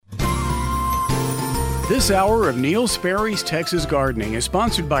This hour of Neil Sperry's Texas Gardening is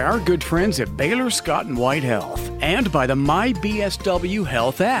sponsored by our good friends at Baylor Scott & White Health and by the MyBSW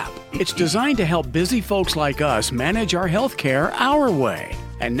Health app. It's designed to help busy folks like us manage our health care our way.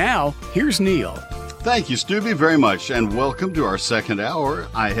 And now, here's Neil. Thank you, Stubby, very much, and welcome to our second hour.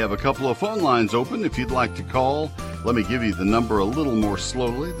 I have a couple of phone lines open if you'd like to call. Let me give you the number a little more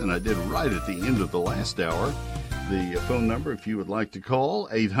slowly than I did right at the end of the last hour. The phone number, if you would like to call,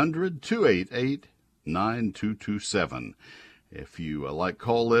 800-288-9227. If you like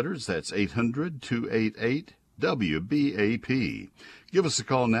call letters, that's 800-288-WBAP. Give us a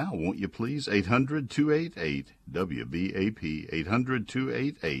call now, won't you please? 800-288-WBAP,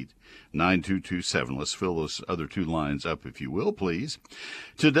 800-288-9227. Let's fill those other two lines up, if you will, please.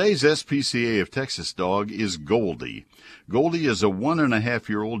 Today's SPCA of Texas dog is Goldie. Goldie is a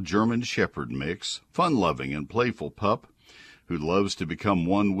 1.5-year-old German Shepherd mix, fun-loving and playful pup who loves to become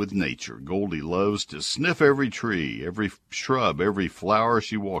one with nature. Goldie loves to sniff every tree, every shrub, every flower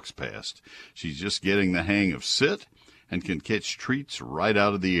she walks past. She's just getting the hang of sit and can catch treats right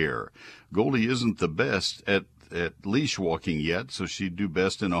out of the air. Goldie isn't the best at leash walking yet, so she'd do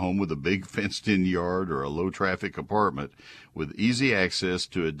best in a home with a big fenced-in yard or a low-traffic apartment with easy access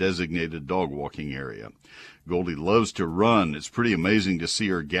to a designated dog walking area. Goldie loves to run. It's pretty amazing to see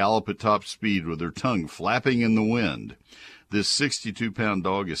her gallop at top speed with her tongue flapping in the wind. This 62-pound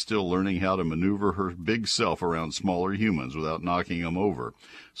dog is still learning how to maneuver her big self around smaller humans without knocking them over,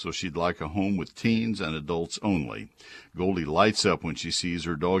 so she'd like a home with teens and adults only. Goldie lights up when she sees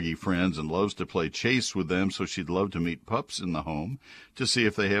her doggy friends and loves to play chase with them, so she'd love to meet pups in the home to see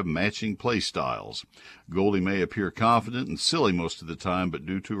if they have matching play styles. Goldie may appear confident and silly most of the time, but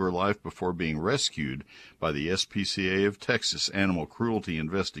due to her life before being rescued by the SPCA of Texas Animal Cruelty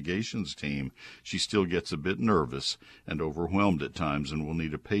Investigations Team, she still gets a bit nervous and overwhelmed at times and will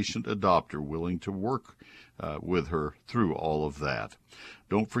need a patient adopter willing to work with her through all of that.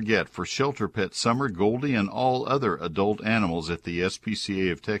 Don't forget, for Shelter Pet Summer, Goldie and all other adult animals at the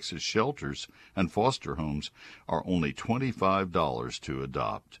SPCA of Texas shelters and foster homes are only $25 to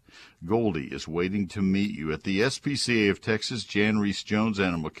adopt. Goldie is waiting to meet you at the SPCA of Texas Jan Reese Jones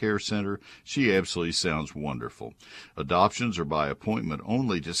Animal Care Center. She absolutely sounds wonderful. Adoptions are by appointment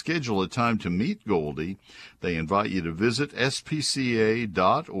only. To schedule a time to meet Goldie, they invite you to visit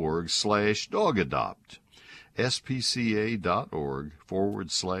spca.org/dogadopt.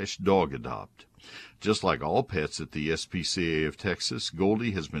 spca.org/dogadopt. Just like all pets at the SPCA of Texas,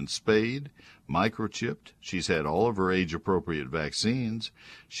 Goldie has been spayed, microchipped. She's had all of her age-appropriate vaccines.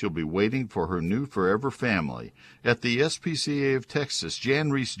 She'll be waiting for her new forever family at the SPCA of Texas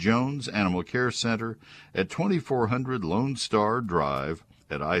Jan Reese Jones Animal Care Center at 2400 Lone Star Drive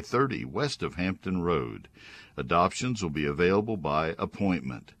at I-30 west of Hampton Road. Adoptions will be available by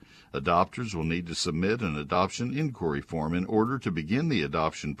appointment. Adopters will need to submit an adoption inquiry form in order to begin the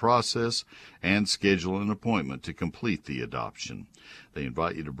adoption process and schedule an appointment to complete the adoption. They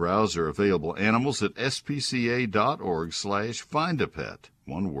invite you to browse their available animals at spca.org/findapet.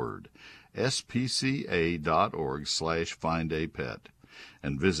 One word, spca.org/findapet.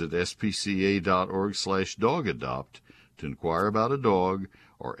 And visit spca.org/dogadopt to inquire about a dog,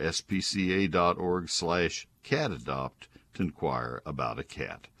 or spca.org/catadopt to inquire about a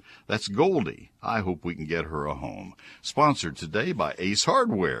cat. That's Goldie. I hope we can get her a home. Sponsored today by Ace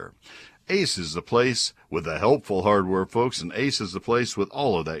Hardware. Ace is the place with the helpful hardware, folks, and Ace is the place with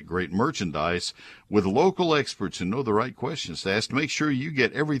all of that great merchandise with local experts who know the right questions to ask to make sure you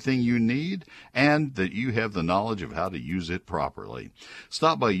get everything you need and that you have the knowledge of how to use it properly.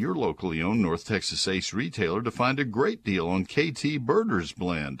 Stop by your locally owned North Texas Ace retailer to find a great deal on KT Birders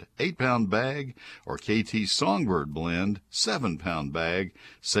Blend, 8-pound bag, or KT Songbird Blend, 7-pound bag.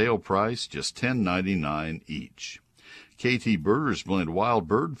 Sale price just $10.99 each. KT Birders Blend Wild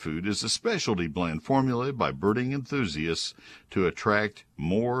Bird Food is a specialty blend formulated by birding enthusiasts to attract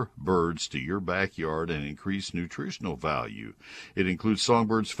more birds to your backyard and increase nutritional value. It includes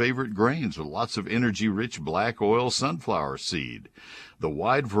songbirds' favorite grains with lots of energy-rich black oil sunflower seed. The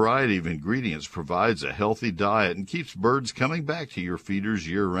wide variety of ingredients provides a healthy diet and keeps birds coming back to your feeders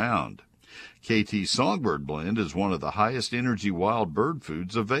year-round. KT Songbird Blend is one of the highest energy wild bird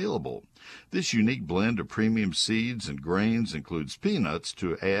foods available. This unique blend of premium seeds and grains includes peanuts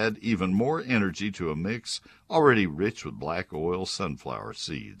to add even more energy to a mix already rich with black oil sunflower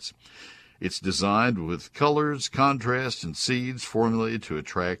seeds. It's designed with colors, contrast, and seeds formulated to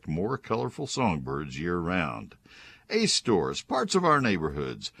attract more colorful songbirds year-round. Ace Stores, parts of our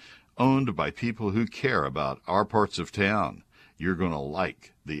neighborhoods, owned by people who care about our parts of town. You're going to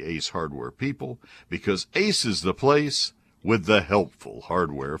like the Ace Hardware people because Ace is the place with the helpful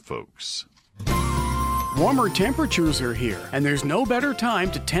hardware folks. Warmer temperatures are here, and there's no better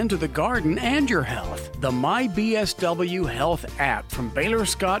time to tend to the garden and your health. The MyBSW Health app from Baylor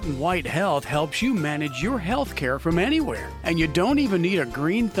Scott and White Health helps you manage your health care from anywhere, and you don't even need a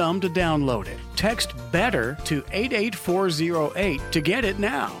green thumb to download it. Text BETTER to 88408 to get it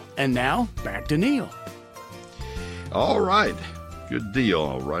now. And now, back to Neil. All right. Good deal.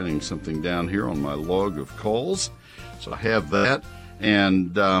 I'm writing something down here on my log of calls. So I have that.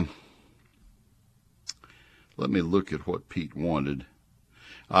 And let me look at what Pete wanted.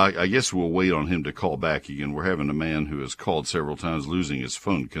 I guess we'll wait on him to call back again. We're having a man who has called several times losing his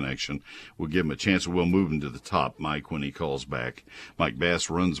phone connection. We'll give him a chance. We'll move him to the top, Mike, when he calls back. Mike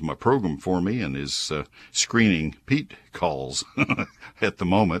Bass runs my program for me and is screening Pete calls at the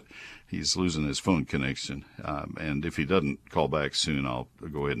moment. He's losing his phone connection. And if he doesn't call back soon, I'll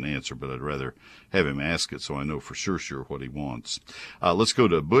go ahead and answer, but I'd rather have him ask it so I know for sure what he wants. Let's go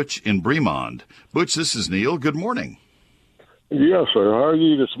to Butch in Bremond. Butch, this is Neil. Good morning. Yes, sir. How are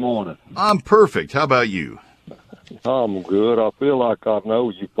you this morning? I'm perfect. How about you? I'm good. I feel like I know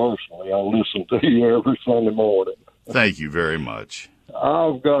you personally. I listen to you every Sunday morning. Thank you very much.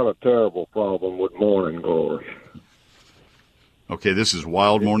 I've got a terrible problem with morning glory. Okay, this is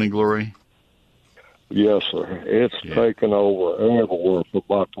Wild Morning Glory? Yes, sir. It's taken over everywhere for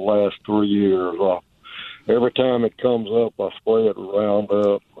about the last 3 years. Every time it comes up, I spray it with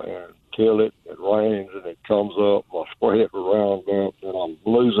Roundup and kill it. It rains and it comes up. I spray it with Roundup, and I'm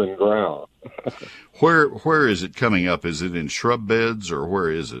losing ground. Where is it coming up? Is it in shrub beds or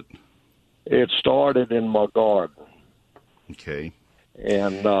where is it? It started in my garden. Okay.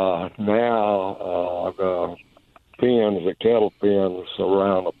 And now I've got pens, the kettle pens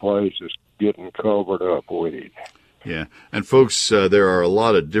around the place is getting covered up with it. Yeah, and folks, there are a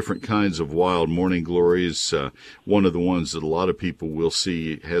lot of different kinds of wild morning glories. One of the ones that a lot of people will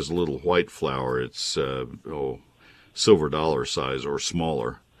see has a little white flower. It's silver dollar size or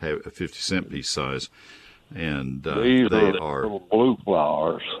smaller, a 50-cent piece size. And these they are little blue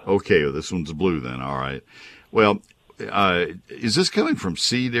flowers. Okay, well, this one's blue then. All right. Well, is this coming from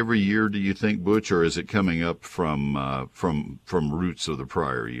seed every year, do you think, Butch, or is it coming up from roots of the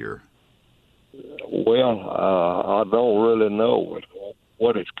prior year? Well, I don't really know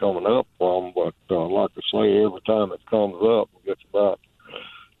what it's coming up from, but like I say, every time it comes up, it gets about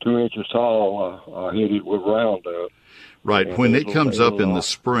 2 inches tall. I hit it with Roundup. Right. When it comes up in the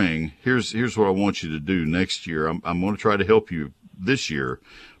spring, here's what I want you to do next year. I'm going to try to help you this year,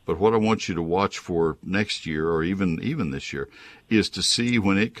 but what I want you to watch for next year, or even this year, is to see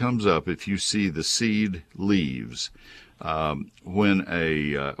when it comes up, if you see the seed leaves, when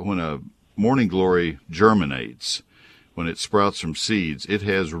a morning glory germinates, when it sprouts from seeds, it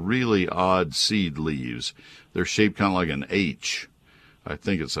has really odd seed leaves. They're shaped kind of like an H. I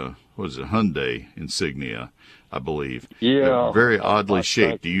think it's a Hyundai insignia, I believe. Yeah. They're very oddly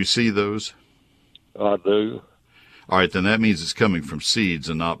shaped. Do you see those? I do. All right, then that means it's coming from seeds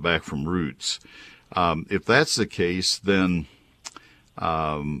and not back from roots. If that's the case, then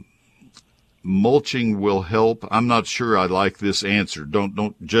mulching will help. I'm not sure I like this answer.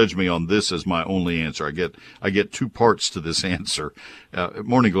 Don't judge me on this as my only answer. I get two parts to this answer.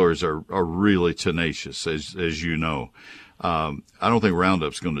 Morning glories are really tenacious, as you know. I don't think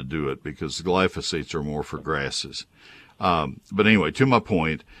Roundup's going to do it because glyphosates are more for grasses. But anyway, to my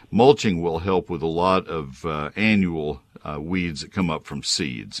point, mulching will help with a lot of annual weeds that come up from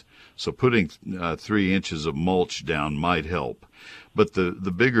seeds. So putting 3 inches of mulch down might help. But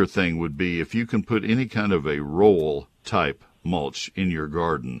the bigger thing would be if you can put any kind of a roll type mulch in your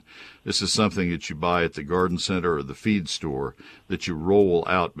garden. This is something that you buy at the garden center or the feed store that you roll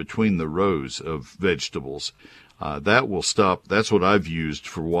out between the rows of vegetables. That will stop. That's what I've used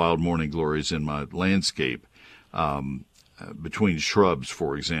for wild morning glories in my landscape. Between shrubs,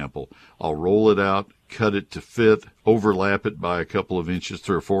 for example, I'll roll it out, cut it to fit, overlap it by a couple of inches,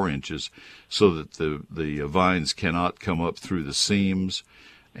 3 or 4 inches, so that the vines cannot come up through the seams.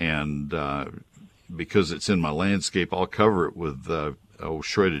 And because it's in my landscape, I'll cover it with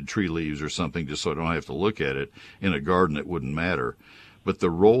shredded tree leaves or something just so I don't have to look at it. In a garden, it wouldn't matter. But the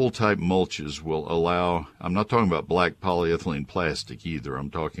roll-type mulches will allow, I'm not talking about black polyethylene plastic either.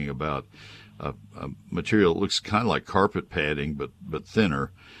 I'm talking about a material that looks kind of like carpet padding, but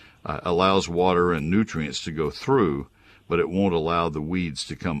thinner, allows water and nutrients to go through, but it won't allow the weeds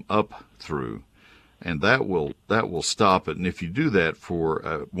to come up through. And that will stop it. And if you do that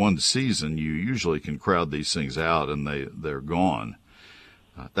for one season, you usually can crowd these things out and they're gone.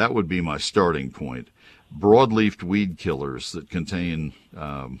 That would be my starting point. Broadleafed weed killers that contain,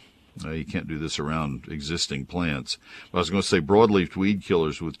 you can't do this around existing plants, but I was going to say broadleafed weed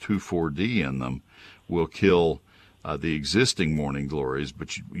killers with 2,4-D in them will kill the existing morning glories,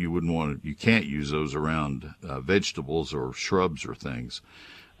 but you can't use those around vegetables or shrubs or things.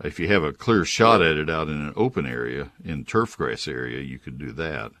 If you have a clear shot at it out in an open area, in turf grass area, you could do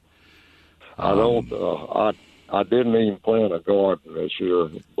that. I didn't even plant a garden this year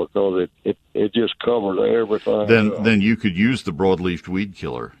because it just covered everything. Then you could use the broadleaf weed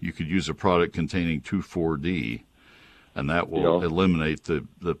killer. You could use a product containing 2,4-D, and that will eliminate the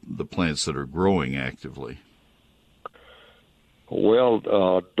plants that are growing actively. Well,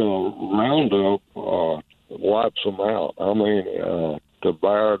 the Roundup wipes them out. I mean, to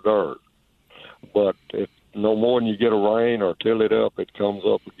bare dirt. But if no more than you get a rain or till it up, it comes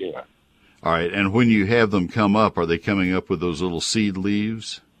up again. All right, and when you have them come up, are they coming up with those little seed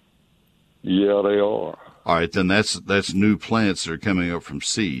leaves? Yeah, they are. All right, then that's new plants that are coming up from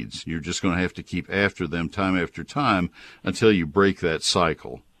seeds. You're just going to have to keep after them time after time until you break that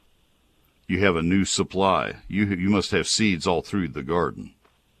cycle. You have a new supply. You must have seeds all through the garden.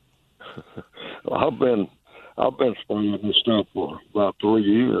 I've been spraying this stuff for about 3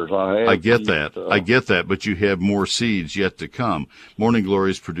 years. I get that, but you have more seeds yet to come. Morning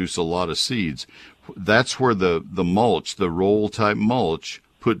glories produce a lot of seeds. That's where the mulch, the roll type mulch,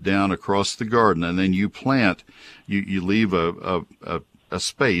 put down across the garden, and then you plant. You leave a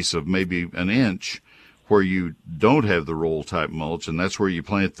space of maybe an inch where you don't have the roll type mulch, and that's where you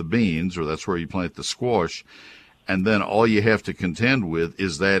plant the beans, or that's where you plant the squash, and then all you have to contend with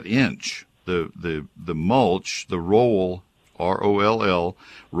is that inch. The mulch, the roll, R-O-L-L,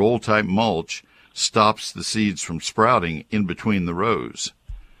 roll type mulch, stops the seeds from sprouting in between the rows.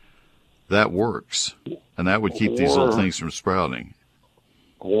 That works, and that would keep these little things from sprouting.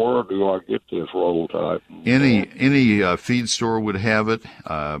 Where do I get this roll type? Any feed store would have it.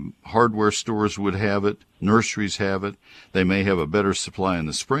 Hardware stores would have it. Nurseries have it. They may have a better supply in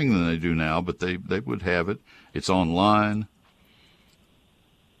the spring than they do now, but they would have it. It's online.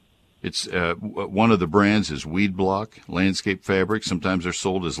 It's one of the brands is Weed Block Landscape Fabric. Sometimes they're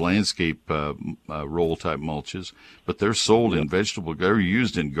sold as landscape roll type mulches, but they're sold in vegetable. They're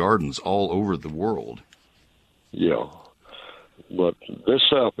used in gardens all over the world. Yeah, but this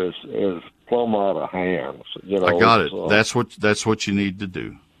stuff is plumb out of hand. I got it. That's what you need to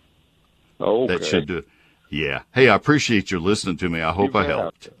do. Okay. That should do it. Yeah. Hey, I appreciate you listening to me. I hope I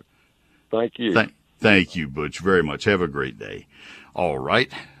helped. Thank you. Thank you, Butch, very much. Have a great day. All right.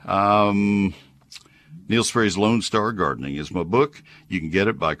 Neil Sperry's Lone Star Gardening is my book. You can get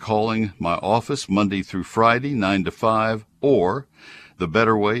it by calling my office Monday through Friday, 9 to 5, or the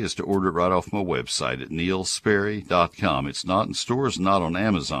better way is to order it right off my website at neilsperry.com. It's not in stores, not on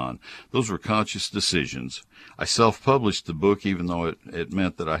Amazon. Those were conscious decisions. I self-published the book, even though it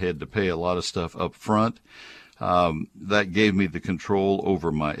meant that I had to pay a lot of stuff up front. That gave me the control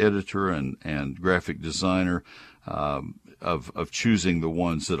over my editor and graphic designer, of choosing the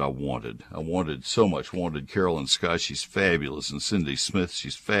ones that I wanted. I wanted Carolyn Scott. She's fabulous. And Cindy Smith.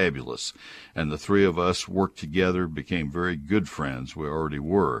 She's fabulous. And the three of us worked together, became very good friends. We already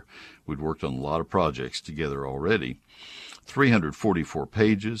were. We'd worked on a lot of projects together already. 344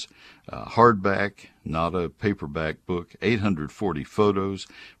 pages, hardback, not a paperback book, 840 photos,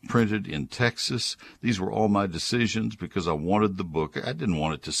 printed in Texas. These were all my decisions because I wanted the book. I didn't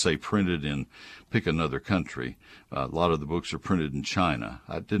want it to say printed in pick another country. A lot of the books are printed in China.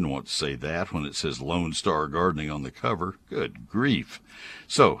 I didn't want to say that when it says Lone Star Gardening on the cover. Good grief.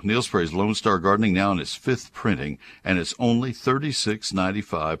 So, Neil Sperry's Lone Star Gardening now in its 5th printing, and it's only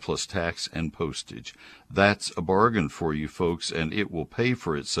 $36.95 plus tax and postage. That's a bargain for you folks, and it will pay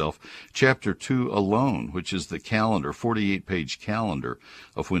for itself. Chapter 2 alone, which is the calendar, 48-page calendar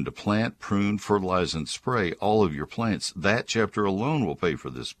of when to plant, prune, fertilize, and spray all of your plants, that chapter alone will pay for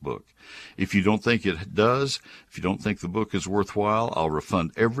this book. If you don't think it does, if you don't think the book is worthwhile, I'll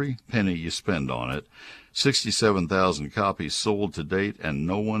refund every penny you spend on it. 67,000 copies sold to date, and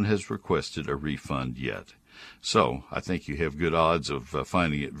no one has requested a refund yet. So I think you have good odds of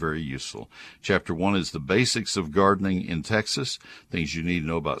finding it very useful. Chapter 1 is the basics of gardening in Texas, things you need to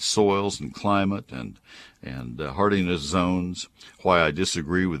know about soils and climate and hardiness zones, why I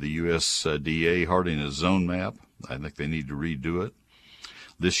disagree with the USDA hardiness zone map. I think they need to redo it.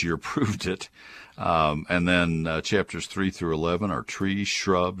 This year proved it. And then chapters 3 through 11 are trees,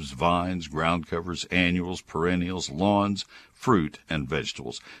 shrubs, vines, ground covers, annuals, perennials, lawns, fruit, and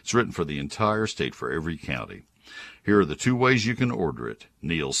vegetables. It's written for the entire state, for every county. Here are the 2 ways you can order it: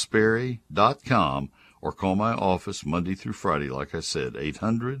 neilsperry.com, or call my office Monday through Friday, like I said,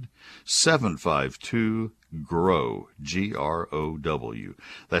 800-752-GROW, G-R-O-W.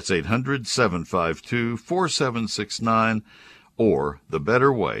 That's 800-752-4769. Or the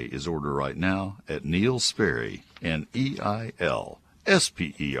better way is order right now at Neil Sperry,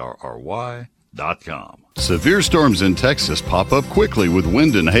 NeilSperry.com. Severe storms in Texas pop up quickly with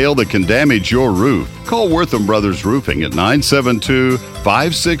wind and hail that can damage your roof. Call Wortham Brothers Roofing at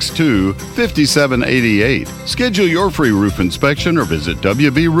 972-562-5788. Schedule your free roof inspection or visit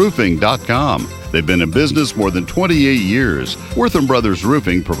WBRoofing.com. They've been in business more than 28 years. Wortham Brothers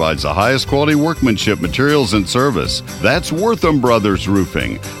Roofing provides the highest quality workmanship, materials, and service. That's Wortham Brothers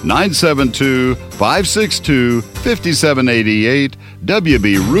Roofing, 972-562-5788,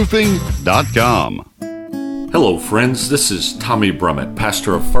 WBRoofing.com. Hello, friends. This is Tommy Brummett,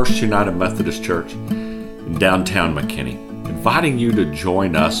 pastor of First United Methodist Church in downtown McKinney, inviting you to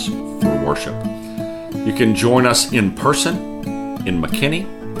join us for worship. You can join us in person in McKinney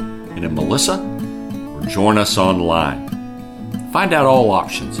and in Melissa, or join us online. Find out all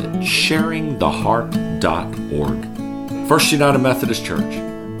options at sharingtheheart.org. First United Methodist Church,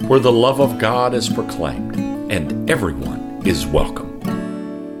 where the love of God is proclaimed and everyone is welcome.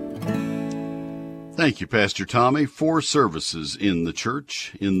 Thank you, Pastor Tommy. 4 services in the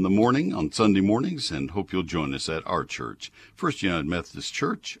church in the morning on Sunday mornings, and hope you'll join us at our church, First United Methodist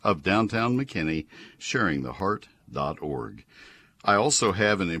Church of downtown McKinney, sharingtheheart.org. I also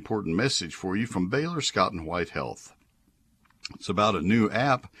have an important message for you from Baylor Scott & White Health. It's about a new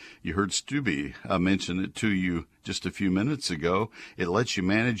app. You heard Stubby mention it to you just a few minutes ago. It lets you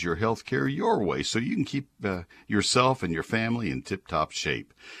manage your health care your way so you can keep yourself and your family in tip-top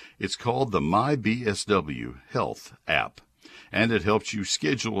shape. It's called the MyBSW Health app, and it helps you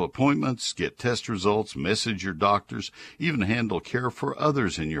schedule appointments, get test results, message your doctors, even handle care for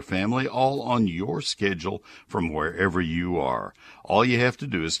others in your family, all on your schedule from wherever you are. All you have to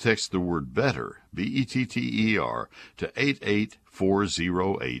do is text the word BETTER, BETTER, to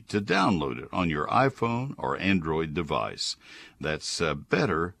 88408 to download it on your iPhone or Android device. That's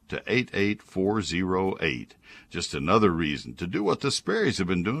BETTER to 88408. Just another reason to do what the Sperrys have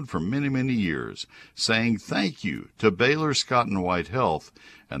been doing for many, many years, saying thank you to Baylor Scott & White Health,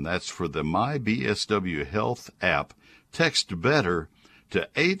 and that's for the MyBSW Health app. Text BETTER to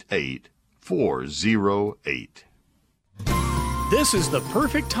 88408. This is the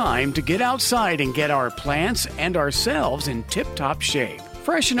perfect time to get outside and get our plants and ourselves in tip-top shape.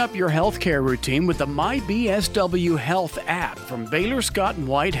 Freshen up your healthcare routine with the MyBSW Health app from Baylor Scott &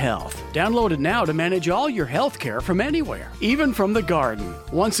 White Health. Download it now to manage all your healthcare from anywhere, even from the garden.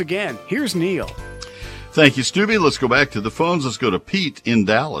 Once again, here's Neil. Thank you, Stubby. Let's go back to the phones. Let's go to Pete in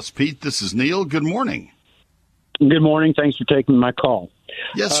Dallas. Pete, this is Neil. Good morning. Good morning. Thanks for taking my call.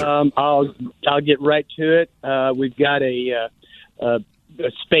 Yes, sir. I'll get right to it. We've got a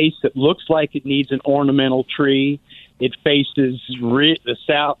space that looks like it needs an ornamental tree. It faces the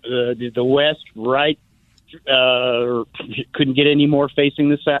south, the west, right. Couldn't get any more facing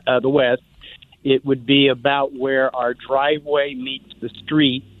the west. It would be about where our driveway meets the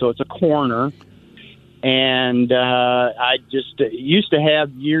street, so it's a corner. And I just used to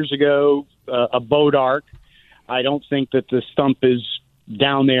have years ago a boat arc. I don't think that the stump is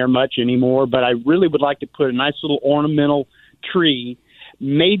down there much anymore, but I really would like to put a nice little ornamental tree,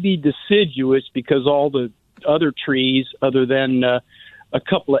 maybe deciduous, because all the other trees, other than a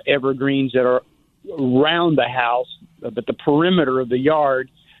couple of evergreens that are around the house, but the perimeter of the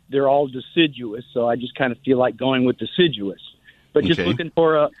yard, they're all deciduous. So I just kind of feel like going with deciduous. But just looking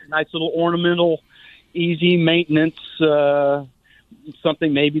for a nice little ornamental, easy maintenance,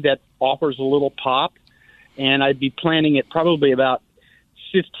 something maybe that offers a little pop. And I'd be planting it probably about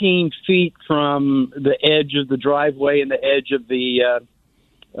 15 feet from the edge of the driveway and the edge of the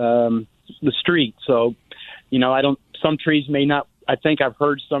street. So, some trees may not, I think I've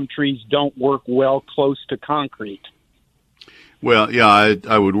heard some trees don't work well close to concrete. Well, yeah,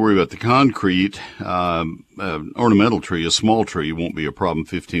 I would worry about the concrete. Ornamental tree, a small tree, won't be a problem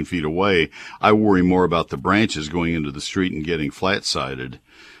 15 feet away. I worry more about the branches going into the street and getting flat-sided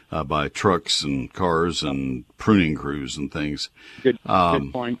by trucks and cars and pruning crews and things. Good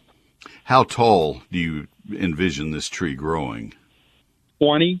point. How tall do you envision this tree growing?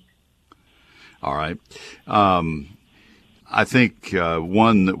 20. All right. I think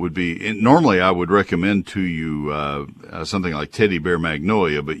one that would be, normally I would recommend to you something like teddy bear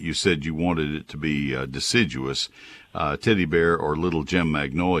magnolia, but you said you wanted it to be deciduous, teddy bear or little gem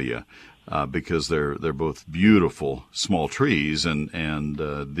magnolia, because they're both beautiful small trees and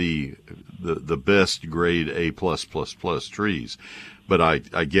the best grade A++ trees. But I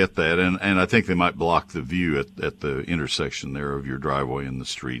get that, and I think they might block the view at the intersection there of your driveway and the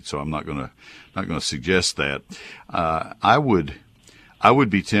street. So I'm not going to suggest that. I would I would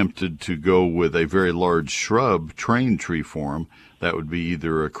be tempted to go with a very large shrub train tree form. That would be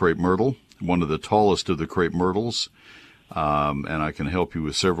either a crepe myrtle, one of the tallest of the crepe myrtles, and I can help you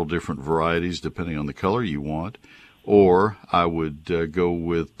with several different varieties depending on the color you want. Or I would go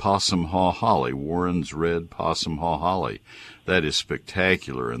with possum haw holly, Warren's red possum haw holly. That is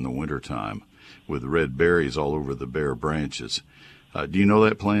spectacular in the wintertime with red berries all over the bare branches. Do you know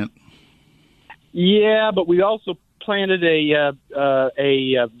that plant? Yeah, but we also planted a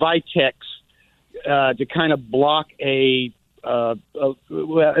Vitex to kind of block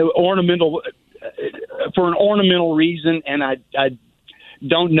ornamental for an ornamental reason, and I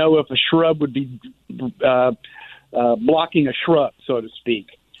don't know if a shrub would be blocking a shrub, so to speak.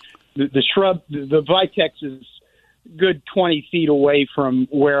 The shrub, the Vitex is good 20 feet away from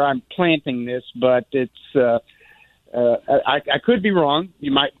where I'm planting this, but it's I could be wrong.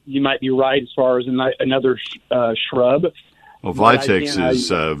 You might be right as far as another shrub. Well, Vitex is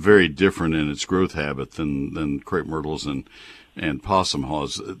very different in its growth habit than crepe myrtles and possum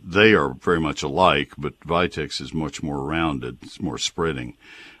haws. They are very much alike, but Vitex is much more rounded. It's more spreading.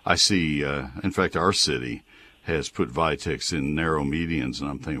 I see, in fact, our city has put Vitex in narrow medians, and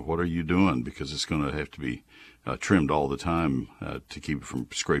I'm thinking, what are you doing? Because it's going to have to be trimmed all the time to keep it from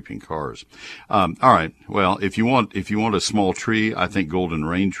scraping cars. All right. Well, if you want a small tree, I think golden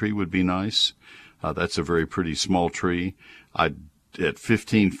rain tree would be nice. That's a very pretty small tree. At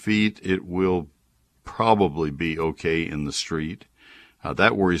 15 feet, it will probably be okay in the street.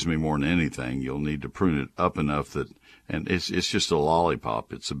 That worries me more than anything. You'll need to prune it up enough that, and it's just a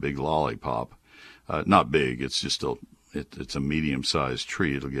lollipop. It's a big lollipop. Not big. It's just it's a medium-sized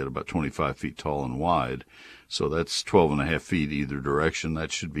tree. It'll get about 25 feet tall and wide. So that's 12.5 feet either direction.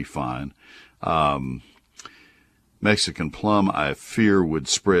 That should be fine. Mexican plum, I fear, would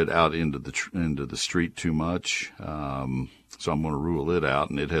spread out into the street too much. So I'm going to rule it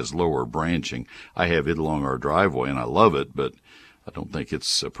out, and it has lower branching. I have it along our driveway, and I love it, but I don't think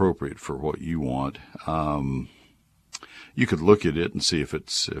it's appropriate for what you want. You could look at it and see if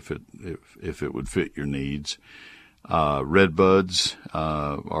it would fit your needs. Red buds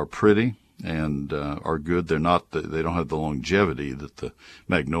are pretty and are good. They don't have the longevity that the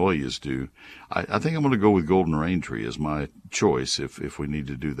magnolias do. I think I'm going to go with golden rain tree as my choice if we need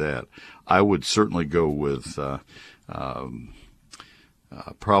to do that. I would certainly go with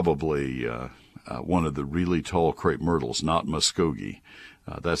probably one of the really tall crepe myrtles, not Muskogee.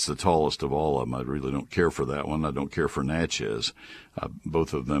 That's the tallest of all of them. I really don't care for that one. I don't care for Natchez.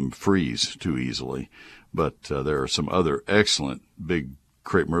 Both of them freeze too easily. But there are some other excellent big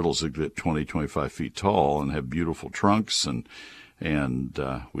crepe myrtles that get 20, 25 feet tall and have beautiful trunks and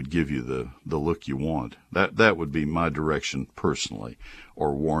would give you the look you want. That would be my direction personally.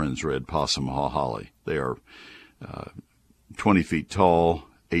 Or Warren's red possum haw holly. They are 20 feet tall,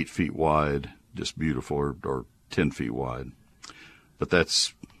 8 feet wide, just beautiful, or 10 feet wide. But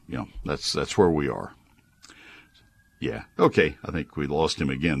that's where we are. Yeah. Okay. I think we lost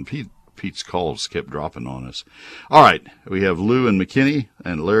him again. Pete's calls kept dropping on us. All right. We have Lou and McKinney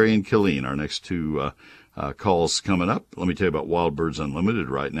and Larry and Killeen, our next two calls coming up. Let me tell you about Wild Birds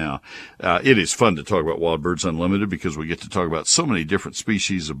Unlimited right now. It is fun to talk about Wild Birds Unlimited because we get to talk about so many different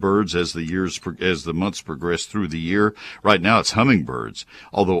species of birds as the months progress through the year. Right now it's hummingbirds,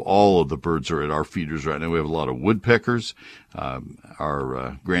 although all of the birds are at our feeders right now. We have a lot of woodpeckers.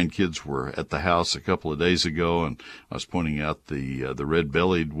 Our grandkids were at the house a couple of days ago, and I was pointing out the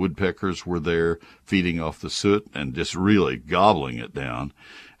red-bellied woodpeckers were there feeding off the soot and just really gobbling it down.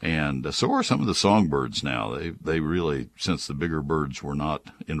 And so are some of the songbirds now. They really, since the bigger birds were not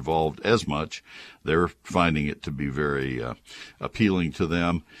involved as much, they're finding it to be very appealing to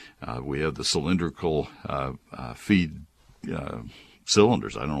them. We have the cylindrical feed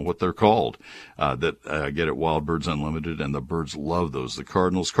cylinders, I don't know what they're called, that get at Wild Birds Unlimited, and the birds love those. The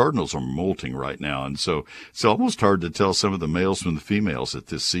cardinals are molting right now, and so it's almost hard to tell some of the males from the females at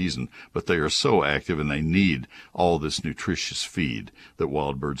this season, but they are so active and they need all this nutritious feed that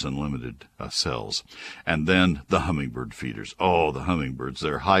Wild Birds Unlimited sells. And then the hummingbird feeders. Oh, the hummingbirds.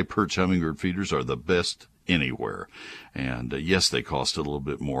 Their high perch hummingbird feeders are the best anywhere. And yes, they cost a little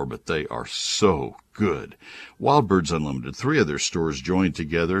bit more, but they are so good. Wild Birds Unlimited, 3 of their stores joined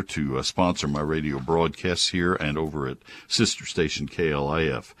together to sponsor my radio broadcasts here and over at sister station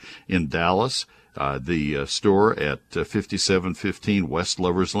KLIF. In Dallas, the store at 5715 West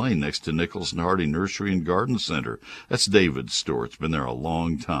Lovers Lane next to Nichols and Hardy Nursery and Garden Center. That's David's store. It's been there a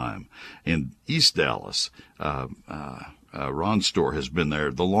long time. In East Dallas, Ron's store has been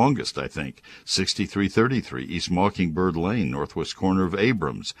there the longest, I think. 6333 East Mockingbird Lane, northwest corner of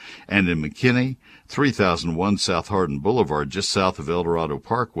Abrams. And in McKinney, 3001 South Hardin Boulevard, just south of El Dorado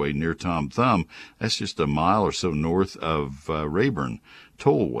Parkway near Tom Thumb. That's just a mile or so north of Rayburn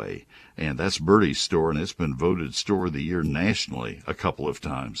Tollway. And that's Bertie's store, and it's been voted Store of the Year nationally a couple of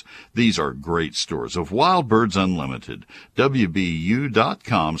times. These are great stores of Wild Birds Unlimited.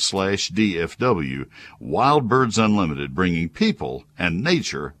 WBU.com/DFW. Wild Birds Unlimited, bringing people and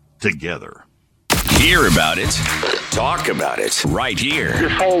nature together. Hear about it. Talk about it right here.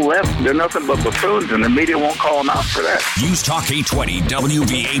 This whole left, they're nothing but buffoons, and the media won't call them out for that. News Talk 820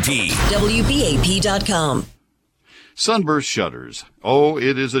 WBAP. WBAP.com. Sunburst Shutters. Oh,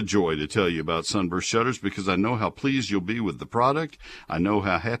 it is a joy to tell you about Sunburst Shutters because I know how pleased you'll be with the product. I know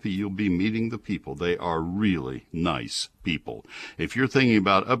how happy you'll be meeting the people. They are really nice people. If you're thinking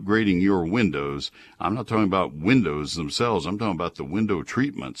about upgrading your windows, I'm not talking about windows themselves. I'm talking about the window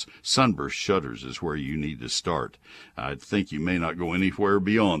treatments. Sunburst Shutters is where you need to start. I think you may not go anywhere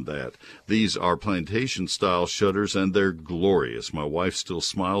beyond that. These are plantation-style shutters, and they're glorious. My wife still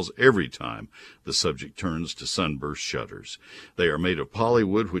smiles every time the subject turns to Sunburst Shutters. They are made of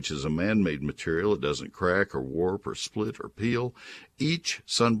polywood, which is a man-made material. It doesn't crack or warp or split or peel. Each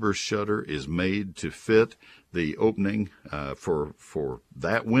Sunburst shutter is made to fit the opening for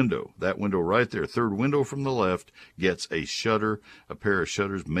that window. That window right there, third window from the left, gets a shutter, a pair of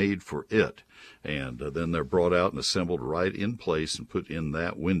shutters made for it. And then they're brought out and assembled right in place and put in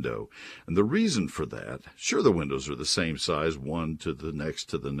that window. And the reason for that, sure, the windows are the same size, one to the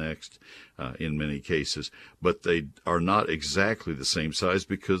next in many cases, but they are not exactly the same size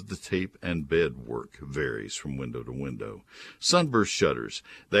because the tape and bed work varies from window to window. Sunburst shutters.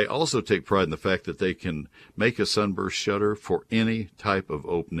 They also take pride in the fact that they can make a sunburst shutter for any type of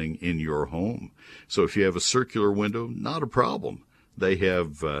opening in your home. So if you have a circular window, not a problem. They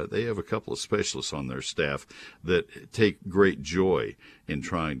have a couple of specialists on their staff that take great joy in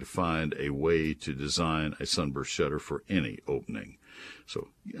trying to find a way to design a sunburst shutter for any opening. So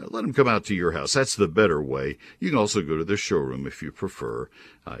let them come out to your house. That's the better way. You can also go to their showroom if you prefer.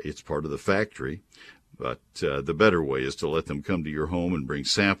 It's part of the factory. But the better way is to let them come to your home and bring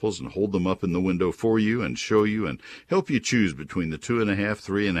samples and hold them up in the window for you and show you and help you choose between the 2.5,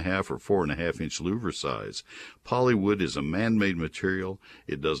 3.5, or 4.5-inch louver size. Polywood is a man-made material.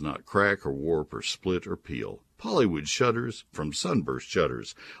 It does not crack or warp or split or peel. Polywood shutters from Sunburst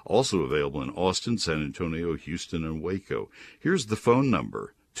Shutters, also available in Austin, San Antonio, Houston, and Waco. Here's the phone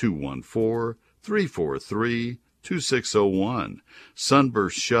number, 214-343-2601.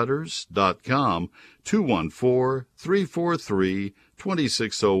 sunburstshutters.com,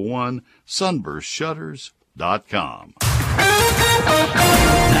 214-343-2601, sunburstshutters.com.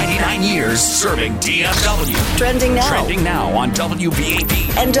 99 years serving DFW. Trending now on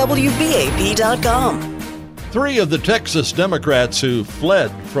WBAP. and WBAP.com. 3 of the Texas Democrats who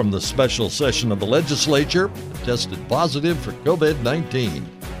fled from the special session of the legislature tested positive for COVID-19.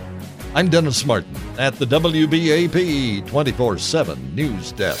 I'm Dennis Martin at the WBAP 24/7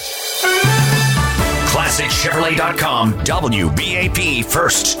 News Desk. ClassicChevrolet.com, WBAP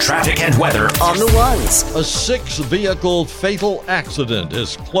First Traffic and Weather. On the ones. A 6-vehicle fatal accident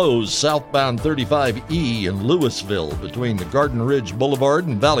has closed southbound 35E in Louisville between the Garden Ridge Boulevard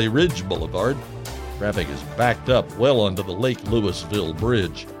and Valley Ridge Boulevard. Traffic is backed up well onto the Lake Louisville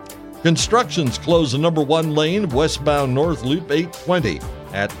Bridge. Construction's closed the number 1 lane of westbound North Loop 820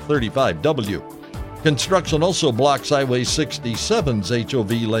 at 35W. Construction also blocks Highway 67's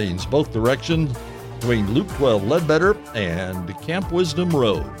HOV lanes, both directions, between Loop 12 Ledbetter and Camp Wisdom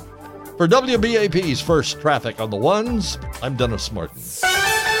Road. For WBAP's First Traffic on the Ones, I'm Dennis Martin.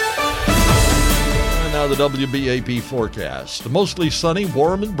 And now the WBAP forecast. Mostly sunny,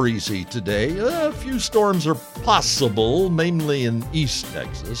 warm, and breezy today. A few storms are possible, mainly in East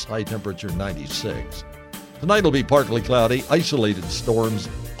Texas. High temperature 96. Tonight will be partly cloudy, isolated storms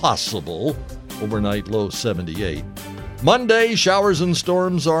possible. Overnight low 78. Monday, showers and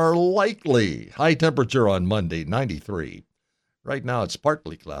storms are likely. High temperature on Monday, 93. Right now it's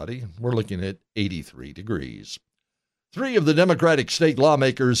partly cloudy. We're looking at 83 degrees. 3 of the Democratic state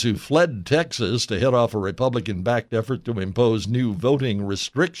lawmakers who fled Texas to head off a Republican-backed effort to impose new voting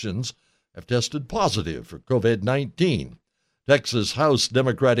restrictions have tested positive for COVID-19. Texas House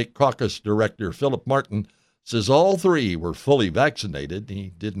Democratic Caucus Director Philip Martin says all 3 were fully vaccinated.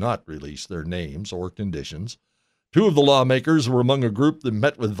 He did not release their names or conditions. 2 of the lawmakers were among a group that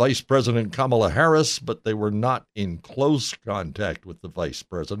met with Vice President Kamala Harris, but they were not in close contact with the Vice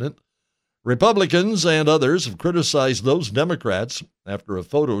President. Republicans and others have criticized those Democrats after a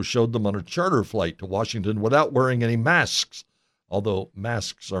photo showed them on a charter flight to Washington without wearing any masks, although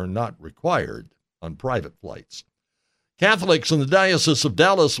masks are not required on private flights. Catholics in the Diocese of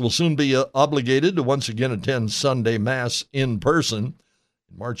Dallas will soon be obligated to once again attend Sunday Mass in person.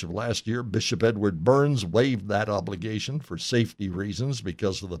 In March of last year, Bishop Edward Burns waived that obligation for safety reasons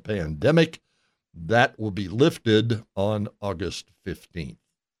because of the pandemic. That will be lifted on August 15th.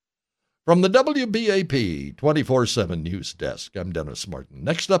 From the WBAP 24/7 News Desk, I'm Dennis Martin.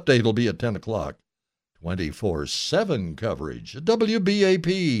 Next update will be at 10 o'clock. 24/7 coverage at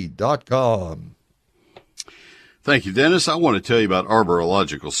WBAP.com. Thank you, Dennis. I want to tell you about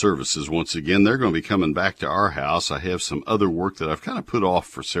Arborilogical Services once again. They're going to be coming back to our house. I have some other work that I've kind of put off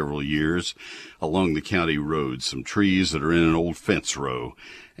for several years along the county road, some trees that are in an old fence row.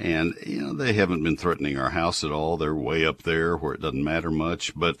 And, they haven't been threatening our house at all. They're way up there where it doesn't matter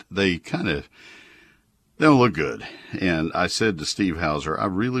much, but they don't look good. And I said to Steve Hauser, I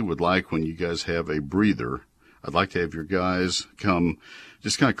really would like, when you guys have a breather, I'd like to have your guys come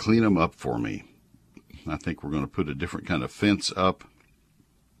just kind of clean them up for me. I think we're going to put a different kind of fence up,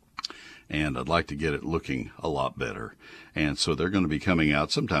 and I'd like to get it looking a lot better. And so they're going to be coming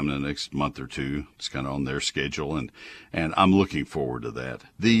out sometime in the next month or two. It's kind of on their schedule, and I'm looking forward to that.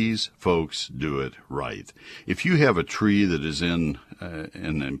 These folks do it right. If you have a tree that is in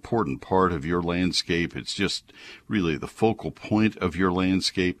an important part of your landscape, it's just really the focal point of your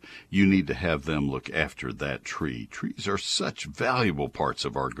landscape, you need to have them look after that tree. Trees are such valuable parts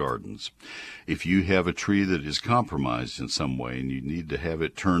of our gardens. If you have a tree that is compromised in some way and you need to have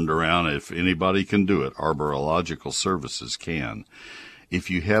it turned around, if anybody can do it, Arborilogical Services can.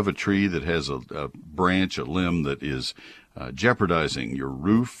 If you have a tree that has a branch, a limb that is jeopardizing your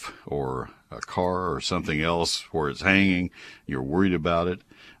roof or a car or something else where it's hanging, you're worried about it,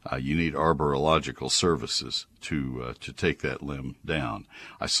 you need Arborilogical Services to take that limb down.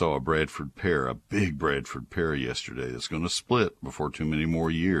 I saw a Bradford pear, a big Bradford pear yesterday that's going to split before too many more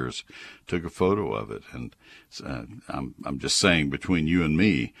years. Took a photo of it, and I'm just saying, between you and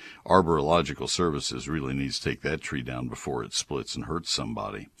me, Arborilogical Services really needs to take that tree down before it splits and hurts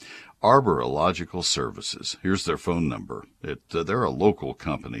somebody. Arborilogical Services. Here's their phone number. They're a local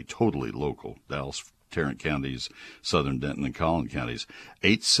company, totally local. Dallas, Tarrant counties, Southern Denton, and Collin counties.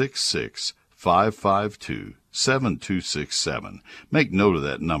 866-552-7267. Make note of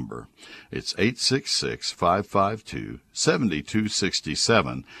that number. It's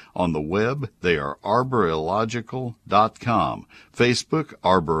 866-552-7267. On the web, they are arborilogical.com. Facebook,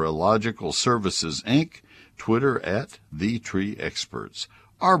 Arborilogical Services, Inc. Twitter at The Tree Experts.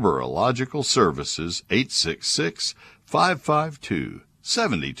 Arborilogical Services,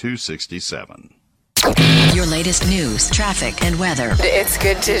 866-552-7267. Your latest news, traffic, and weather. It's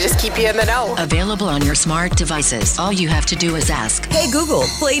good to just keep you in the know. Available on your smart devices. All you have to do is ask, "Hey Google,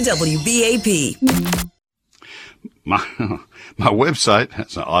 play WBAP." My website,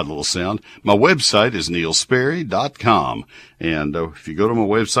 that's an odd little sound. My website is neilsperry.com. And if you go to my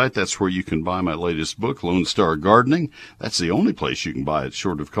website, that's where you can buy my latest book, Lone Star Gardening. That's the only place you can buy it,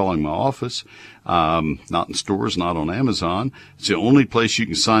 short of calling my office. Not in stores, not on Amazon. It's the only place you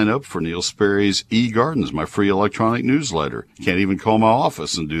can sign up for Neil Sperry's eGardens, my free electronic newsletter. You can't even call my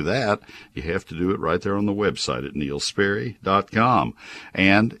office and do that. You have to do it right there on the website at neilsperry.com.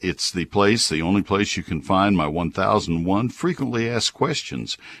 And it's the only place you can find my 1001 frequently asked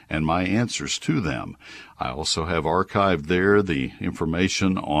questions and my answers to them. I also have archived there the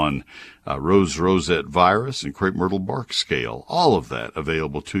information on rose rosette virus and crepe myrtle bark scale. All of that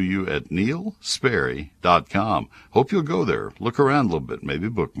available to you at neilsperry.com. Hope you'll go there. Look around a little bit, maybe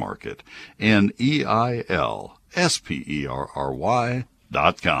bookmark it.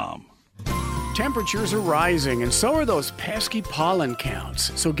 neilsperry.com. Temperatures are rising, and so are those pesky pollen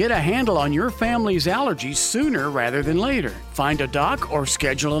counts. So get a handle on your family's allergies sooner rather than later. Find a doc or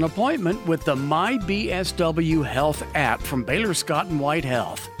schedule an appointment with the MyBSW Health app from Baylor Scott & White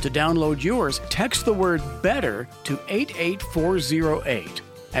Health. To download yours, text the word BETTER to 88408.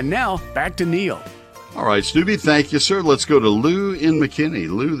 And now, back to Neil. All right, Snoopy, thank you, sir. Let's go to Lou in McKinney.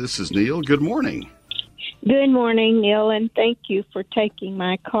 Lou, this is Neil. Good morning. Good morning, Neil, and thank you for taking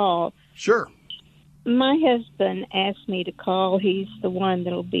my call. Sure. My husband asked me to call. He's the one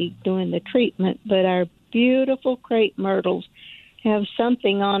that'll be doing the treatment, but our beautiful crepe myrtles have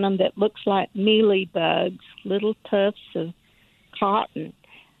something on them that looks like mealy bugs, little tufts of cotton.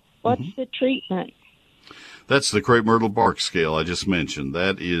 What's the treatment? That's the crepe myrtle bark scale I just mentioned.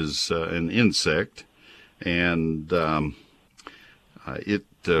 That is an insect, and it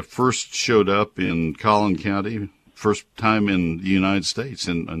first showed up in Collin County first time in the United States,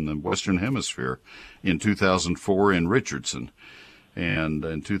 in the Western Hemisphere, in 2004 in Richardson. And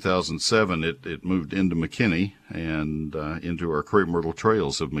in 2007, it moved into McKinney and into our Crepe Myrtle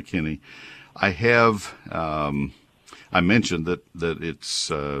Trails of McKinney. I have, I mentioned that it's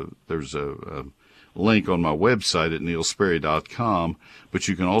there's a link on my website at neilsperry.com, but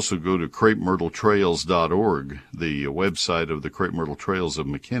you can also go to crepemyrtletrails.org, the website of the Crepe Myrtle Trails of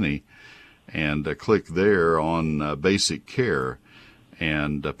McKinney, and click there on basic care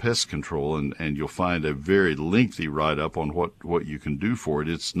and pest control, and you'll find a very lengthy write-up on what you can do for it.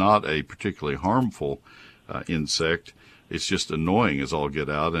 It's not a particularly harmful insect. It's just annoying as all get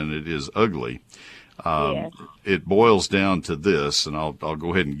out, and it is ugly. Yes. It boils down to this, and I'll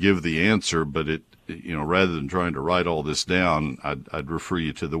go ahead and give the answer, but rather than trying to write all this down, I'd refer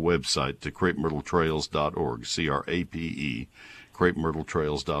you to the website, to crepemyrtletrails.org, CRAPE,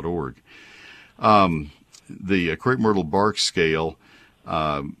 crepemyrtletrails.org. The crepe myrtle bark scale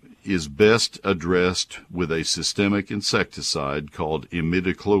is best addressed with a systemic insecticide called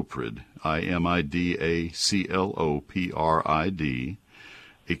imidacloprid, imidacloprid.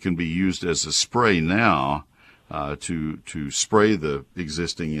 It can be used as a spray now to spray the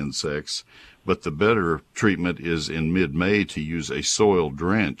existing insects, but the better treatment is in mid-May to use a soil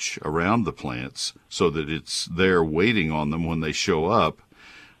drench around the plants so that it's there waiting on them when they show up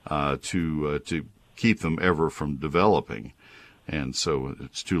to keep them ever from developing. And so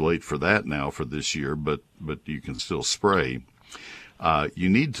it's too late for that now for this year, but you can still spray. You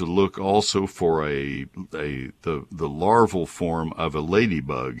need to look also for the larval form of a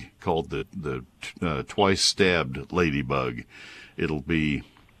ladybug called the twice-stabbed ladybug. The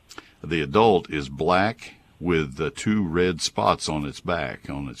adult is black with 2 red spots on its back,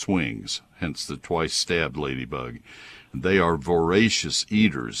 on its wings, hence the twice-stabbed ladybug. They are voracious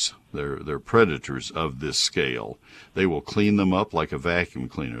eaters. They're predators of this scale. They will clean them up like a vacuum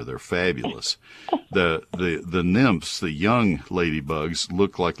cleaner. They're fabulous. The nymphs, the young ladybugs,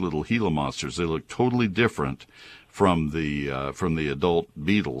 look like little Gila monsters. They look totally different from the adult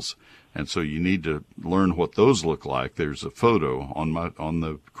beetles, and so you need to learn what those look like. There's a photo on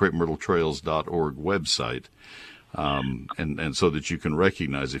the crepemyrtletrails.org website. And so that you can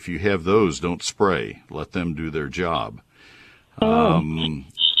recognize, if you have those, don't spray. Let them do their job.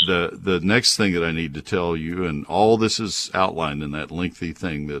 The next thing that I need to tell you, and all this is outlined in that lengthy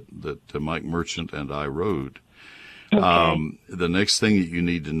thing that Mike Merchant and I wrote. Okay. The next thing that you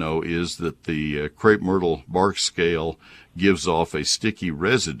need to know is that the crepe myrtle bark scale gives off a sticky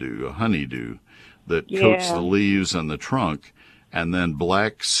residue, a honeydew, that coats the leaves and the trunk, and then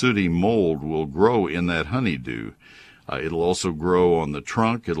black sooty mold will grow in that honeydew. It'll also grow on the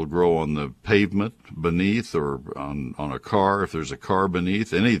trunk. It'll grow on the pavement beneath, or on a car, if there's a car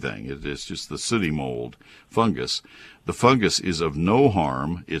beneath, anything. It's just the sooty mold fungus. The fungus is of no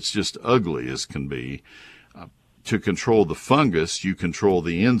harm. It's just ugly as can be. To control the fungus, you control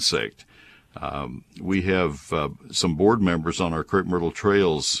the insect. We have some board members on our Crepe Myrtle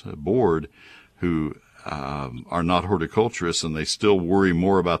Trails board who are not horticulturists, and they still worry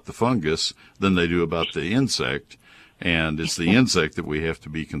more about the fungus than they do about the insect. And it's the insect that we have to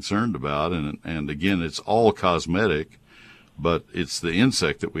be concerned about. And again, it's all cosmetic, but it's the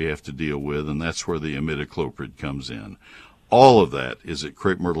insect that we have to deal with, and that's where the imidacloprid comes in. All of that is at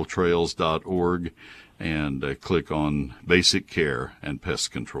crepemyrtletrails.org, and click on Basic Care and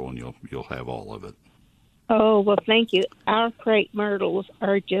Pest Control, and you'll have all of it. Oh, well, thank you. Our crepe myrtles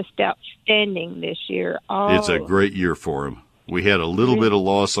are just outstanding this year. It's a great year for them. We had a little bit of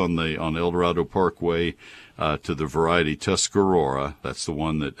loss on El Dorado Parkway to the variety Tuscarora. That's the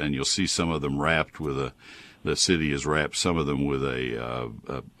one and you'll see some of them wrapped with the city has wrapped some of them with a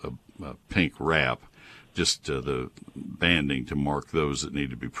pink wrap, just the banding to mark those that need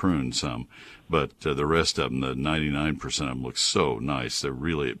to be pruned some. But the rest of them, the 99% of them, look so nice. They're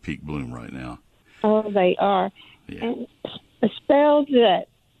really at peak bloom right now. Oh, they are. Yeah. And spell that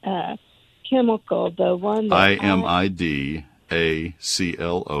chemical, the one that imidacloprid.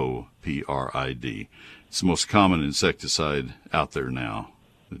 It's the most common insecticide out there now.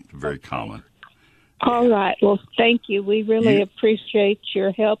 It's very common. All right. Well, thank you. We really appreciate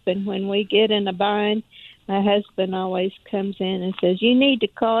your help. And when we get in a bind, my husband always comes in and says, "You need to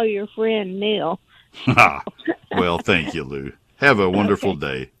call your friend Neil." Well, thank you, Lou. Have a wonderful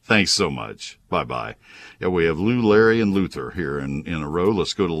day. Thanks so much. Bye-bye. Yeah, we have Lou, Larry, and Luther here in a row.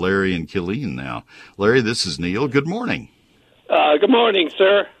 Let's go to Larry and Killeen now. Larry, this is Neil. Good morning. Good morning,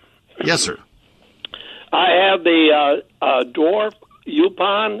 sir. Yes, sir. I have the dwarf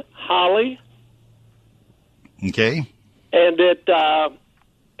Yupon holly. Okay. And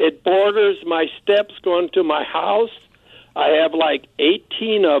It borders my steps going to my house. I have like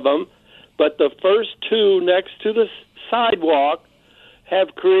 18 of them, but the first two next to the sidewalk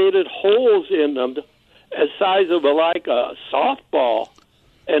have created holes in them the size of like a softball,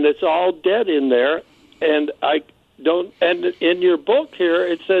 and it's all dead in there. And I don't. And in your book here,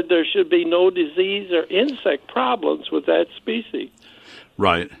 it said there should be no disease or insect problems with that species.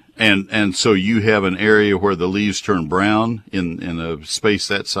 Right. And so you have an area where the leaves turn brown in a space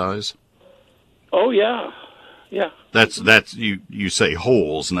that size? Oh, yeah. Yeah. That's you say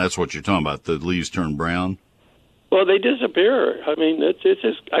holes, and that's what you're talking about. The leaves turn brown? Well, they disappear. I mean, it's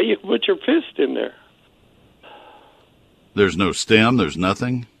just, you can put your fist in there. There's no stem? There's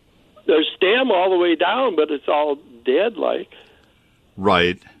nothing? There's stem all the way down, but it's all dead like.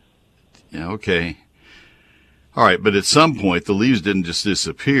 Right. Yeah, okay. All right, but at some point, the leaves didn't just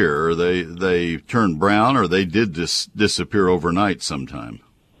disappear. They turned brown, or they did disappear overnight sometime?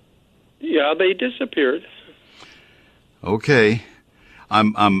 Yeah, they disappeared. Okay.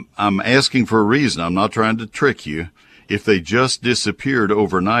 I'm asking for a reason. I'm not trying to trick you. If they just disappeared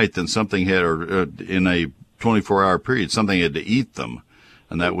overnight, then something had, in a 24-hour period, something had to eat them,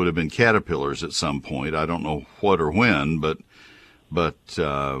 and that would have been caterpillars at some point. I don't know what or when, but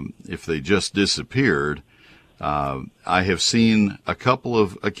if they just disappeared, I have seen a couple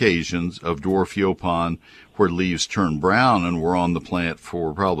of occasions of dwarf yaupon where leaves turned brown and were on the plant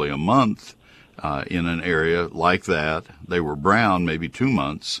for probably a month in an area like that. They were brown maybe 2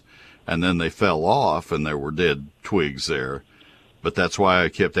 months, and then they fell off and there were dead twigs there. But that's why I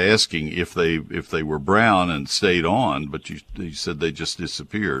kept asking if they were brown and stayed on, but you said they just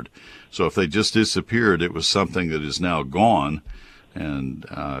disappeared. So if they just disappeared, it was something that is now gone. And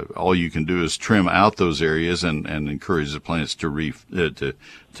all you can do is trim out those areas and encourage the plants to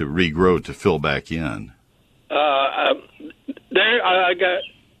regrow, to fill back in. There, I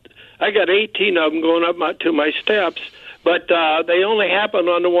got 18 of them going up to my steps, but they only happen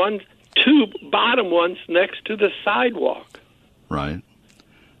on the two bottom ones next to the sidewalk. Right,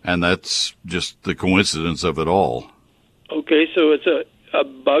 and that's just the coincidence of it all. Okay, so it's a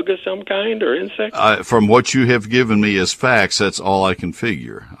bug of some kind or insect? From what you have given me as facts, that's all I can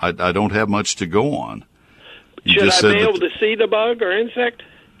figure. I don't have much to go on. Should I be able to see the bug or insect?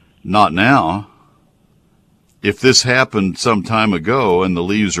 Not now. If this happened some time ago and the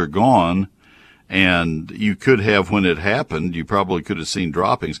leaves are gone, and you could have, when it happened, you probably could have seen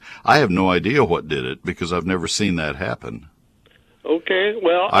droppings. I have no idea what did it because I've never seen that happen. Okay,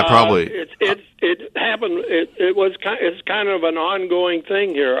 well, it happened. It's kind of an ongoing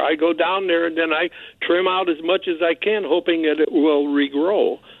thing here. I go down there and then I trim out as much as I can, hoping that it will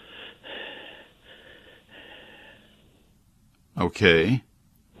regrow. Okay,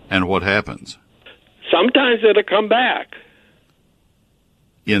 and what happens? Sometimes it'll come back.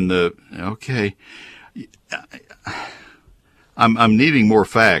 Okay, I'm needing more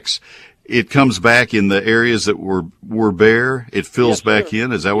facts. It comes back in the areas that were bare. It fills back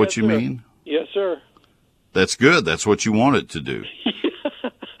in. Is that what you mean? Yes, sir. That's good. That's what you want it to do.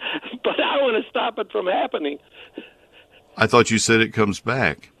 But I want to stop it from happening. I thought you said it comes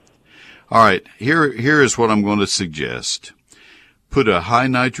back. All right. Here is what I'm going to suggest. Put a high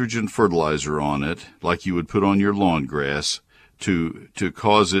nitrogen fertilizer on it, like you would put on your lawn grass, to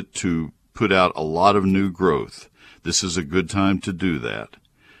cause it to put out a lot of new growth. This is a good time to do that.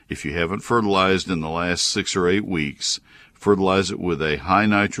 If you haven't fertilized in the last 6 or 8 weeks, fertilize it with a high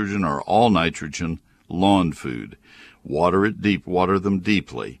nitrogen or all nitrogen lawn food. Water them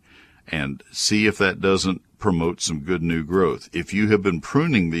deeply, and see if that doesn't promote some good new growth. If you have been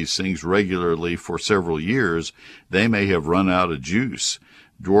pruning these things regularly for several years, they may have run out of juice.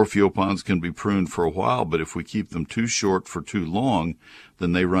 Dwarf yaupons can be pruned for a while, but if we keep them too short for too long,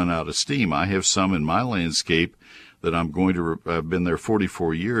 then they run out of steam. I have some in my landscape that I've been there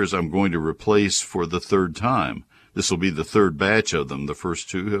 44 years, I'm going to replace for the third time. This will be the third batch of them. The first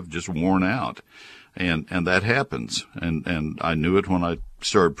two have just worn out. And that happens. And I knew it when I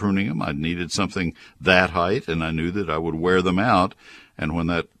started pruning them. I needed something that height, and I knew that I would wear them out. And when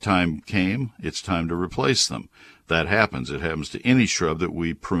that time came, it's time to replace them. That happens. It happens to any shrub that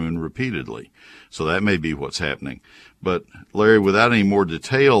we prune repeatedly. So that may be what's happening. But Larry, without any more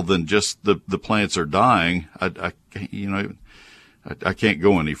detail than just the plants are dying, I can't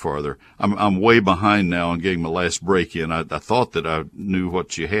go any farther. I'm way behind now on getting my last break in. I thought that I knew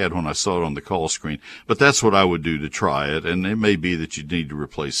what you had when I saw it on the call screen, but that's what I would do to try it. And it may be that you need to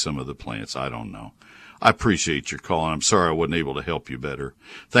replace some of the plants. I don't know. I appreciate your call, and I'm sorry I wasn't able to help you better.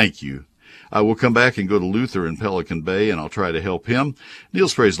 Thank you. I will come back and go to Luther in Pelican Bay, and I'll try to help him. Neil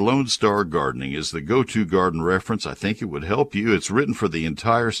Sperry's Lone Star Gardening is the go-to garden reference. I think it would help you. It's written for the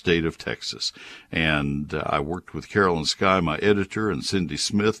entire state of Texas. And I worked with Carolyn Sky, my editor, and Cindy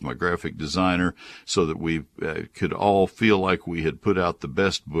Smith, my graphic designer, so that we could all feel like we had put out the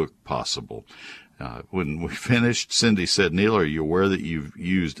best book possible. When we finished, Cindy said, Neil, are you aware that you've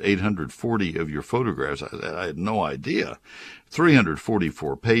used 840 of your photographs? I had no idea.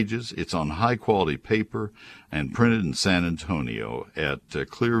 344 pages. It's on high-quality paper and printed in San Antonio at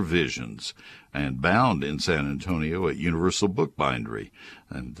Clear Visions and bound in San Antonio at Universal Book Bindery.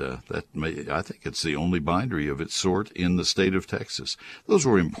 And I think it's the only bindery of its sort in the state of Texas. Those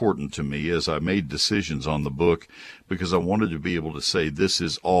were important to me as I made decisions on the book because I wanted to be able to say this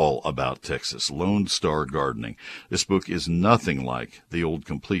is all about Texas, Lone Star Gardening. This book is nothing like the old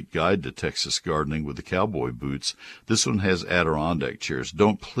Complete Guide to Texas Gardening with the cowboy boots. This one has Adirondack chairs.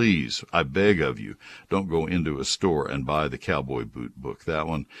 Don't please, I beg of you, don't go into a store and buy the cowboy boot book. That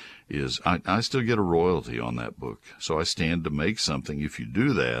one is, I still get a royalty on that book, so I stand to make something if you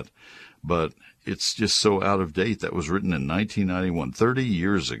do that, but it's just so out of date. That was written in 1991, 30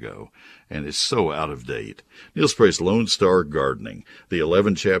 years ago, and it's so out of date. Neil Sperry's Lone Star Gardening. The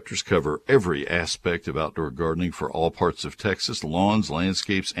 11 chapters cover every aspect of outdoor gardening for all parts of Texas: lawns,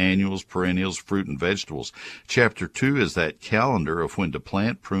 landscapes, annuals, perennials, fruit, and vegetables. Chapter 2 is that calendar of when to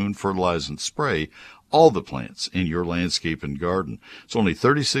plant, prune, fertilize, and spray all the plants in your landscape and garden. It's only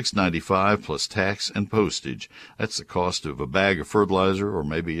 $36.95 plus tax and postage. That's the cost of a bag of fertilizer or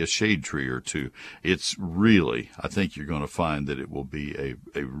maybe a shade tree or two. It's really, I think you're going to find that it will be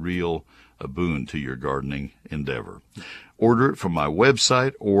a real boon to your gardening endeavor. Order it from my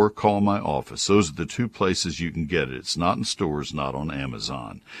website or call my office. Those are the two places you can get it. It's not in stores, not on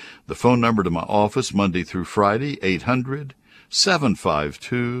Amazon. The phone number to my office, Monday through Friday,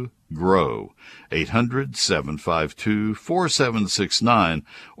 800-752-GROW, 800-752-4769,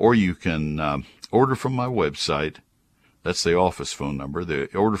 or you can order from my website. That's the office phone number.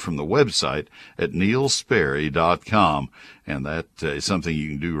 The order from the website at neilsperry.com, and that is something you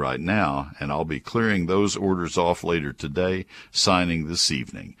can do right now, and I'll be clearing those orders off later today, signing this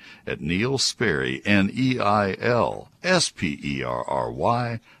evening at Neil Sperry,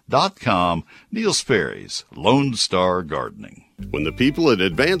 NeilSperry.com, Neil Sperry's Lone Star Gardening. When the people at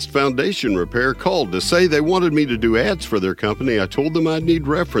Advanced Foundation Repair called to say they wanted me to do ads for their company, I told them I'd need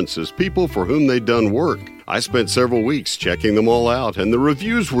references, people for whom they'd done work. I spent several weeks checking them all out, and the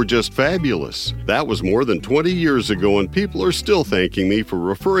reviews were just fabulous. That was more than 20 years ago, and people are still thanking me for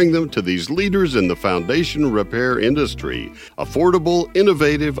referring them to these leaders in the foundation repair industry. Affordable,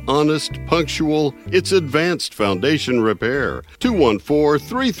 innovative, honest, punctual, it's Advanced Foundation Repair.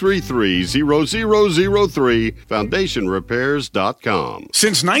 214-333-0003, FoundationRepairs.com.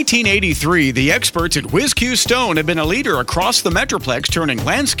 Since 1983, the experts at WhizQ Stone have been a leader across the Metroplex, turning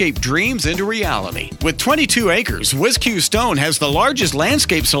landscape dreams into reality. With 22 acres, WhizQ Stone has the largest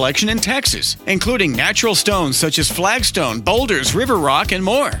landscape selection in Texas, including natural stones such as flagstone, boulders, river rock, and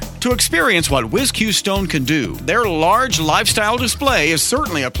more. To experience what WhizQ Stone can do, their large lifestyle display is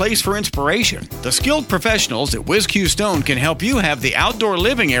certainly a place for inspiration. The skilled professionals at WhizQ Stone can help you have the outdoor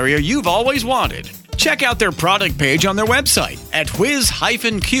living area you've always wanted. Check out their product page on their website at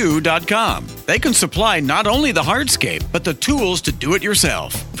whiz-q.com. They can supply not only the hardscape, but the tools to do it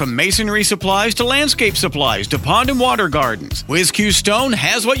yourself. From masonry supplies to landscape supplies to pond and water gardens, WhizQ Stone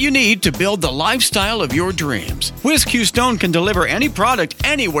has what you need to build the lifestyle of your dreams. WhizQ Stone can deliver any product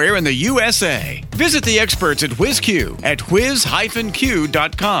anywhere in the USA. Visit the experts at WhizQ at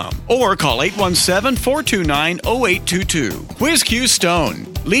whiz-q.com or call 817-429-0822. WhizQ Stone,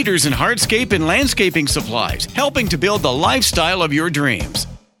 leaders in hardscape and landscaping supplies, helping to build the lifestyle of your dreams.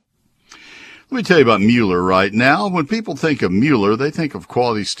 Let me tell you about Mueller right now. When people think of Mueller, they think of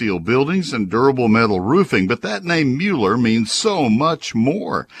quality steel buildings and durable metal roofing, but that name Mueller means so much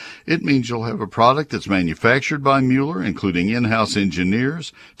more. It means you'll have a product that's manufactured by Mueller, including in-house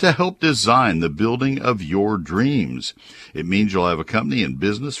engineers, to help design the building of your dreams. It means you'll have a company in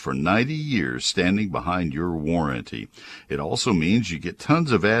business for 90 years standing behind your warranty. It also means you get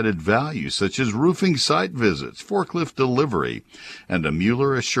tons of added value, such as roofing site visits, forklift delivery, and a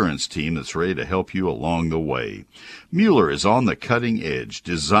Mueller assurance team that's ready to help you along the way. Mueller is on the cutting edge,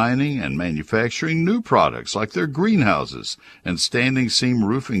 designing and manufacturing new products like their greenhouses and standing seam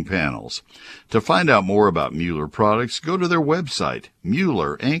roofing panels. To find out more about Mueller products, go to their website,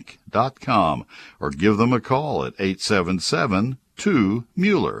 MuellerInc.com, or give them a call at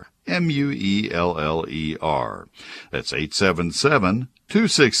 877-2-MUELLER, MUELLER. That's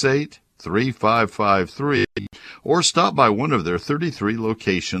 877-268-3682. 888-3553, or stop by one of their 33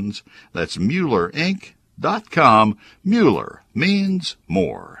 locations. That's MuellerInc.com. Mueller means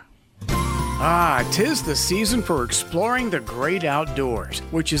more. Ah, 'tis the season for exploring the great outdoors,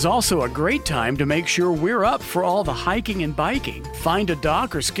 which is also a great time to make sure we're up for all the hiking and biking. Find a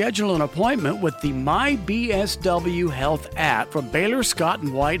doc or schedule an appointment with the MyBSW Health app from Baylor Scott &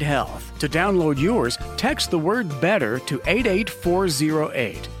 White Health. To download yours, text the word BETTER to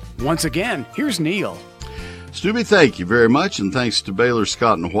 88408. Once again, here's Neil. Stubby, thank you very much, and thanks to Baylor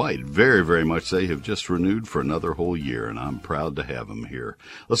Scott & White very, very much. They have just renewed for another whole year, and I'm proud to have them here.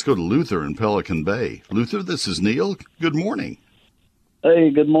 Let's go to Luther in Pelican Bay. Luther, this is Neil. Good morning. Hey,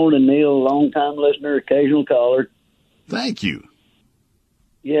 good morning, Neil. Long-time listener, occasional caller. Thank you.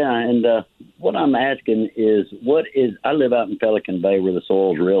 Yeah, and what I'm asking is, I live out in Pelican Bay where the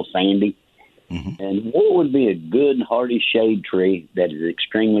soil's real sandy, and what would be a good hardy shade tree that is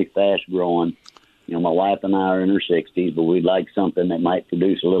extremely fast-growing? You know, my wife and I are in her 60s, but we'd like something that might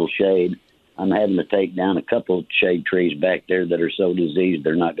produce a little shade. I'm having to take down a couple of shade trees back there that are so diseased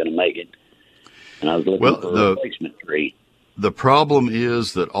they're not going to make it. And I was looking for a replacement tree. The problem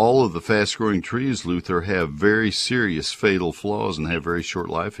is that all of the fast-growing trees, Luther, have very serious fatal flaws and have very short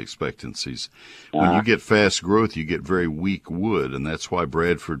life expectancies. When you get fast growth, you get very weak wood, and that's why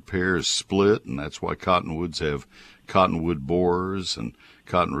Bradford pears split, and that's why cottonwoods have cottonwood borers and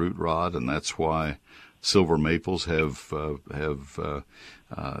cotton root rot, and that's why silver maples have the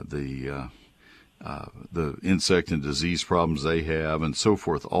insect and disease problems they have, and so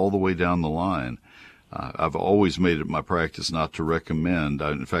forth, all the way down the line. I've always made it my practice not to recommend.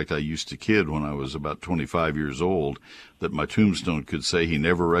 In fact, I used to kid when I was about 25 years old that my tombstone could say he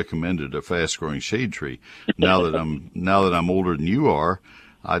never recommended a fast-growing shade tree. Now that I'm older than you are,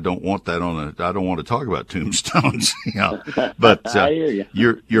 I don't want that I don't want to talk about tombstones. But I hear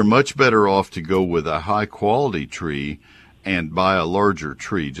you. You're much better off to go with a high-quality tree and buy a larger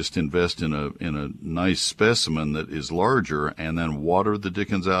tree. Just invest in a nice specimen that is larger, and then water the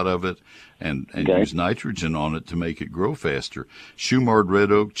dickens out of it, and use nitrogen on it to make it grow faster. Shumard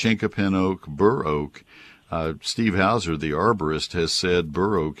red oak, chinkapin oak, bur oak. Steve Hauser, the arborist, has said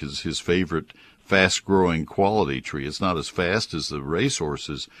bur oak is his favorite fast-growing quality tree. It's not as fast as the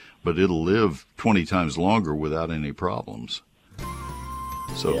racehorses, but it'll live 20 times longer without any problems.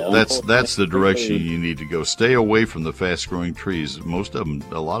 So that's the direction you need to go. Stay away from the fast-growing trees. A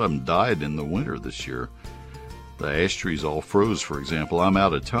lot of them died in the winter this year. The ash trees all froze, for example. I'm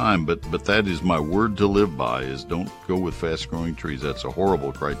out of time, but that is my word to live by, is don't go with fast-growing trees. That's a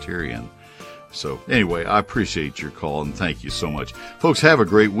horrible criterion. So anyway, I appreciate your call, and thank you so much. Folks, have a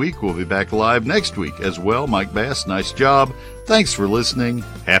great week. We'll be back live next week as well. Mike Bass, nice job. Thanks for listening.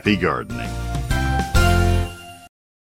 Happy gardening.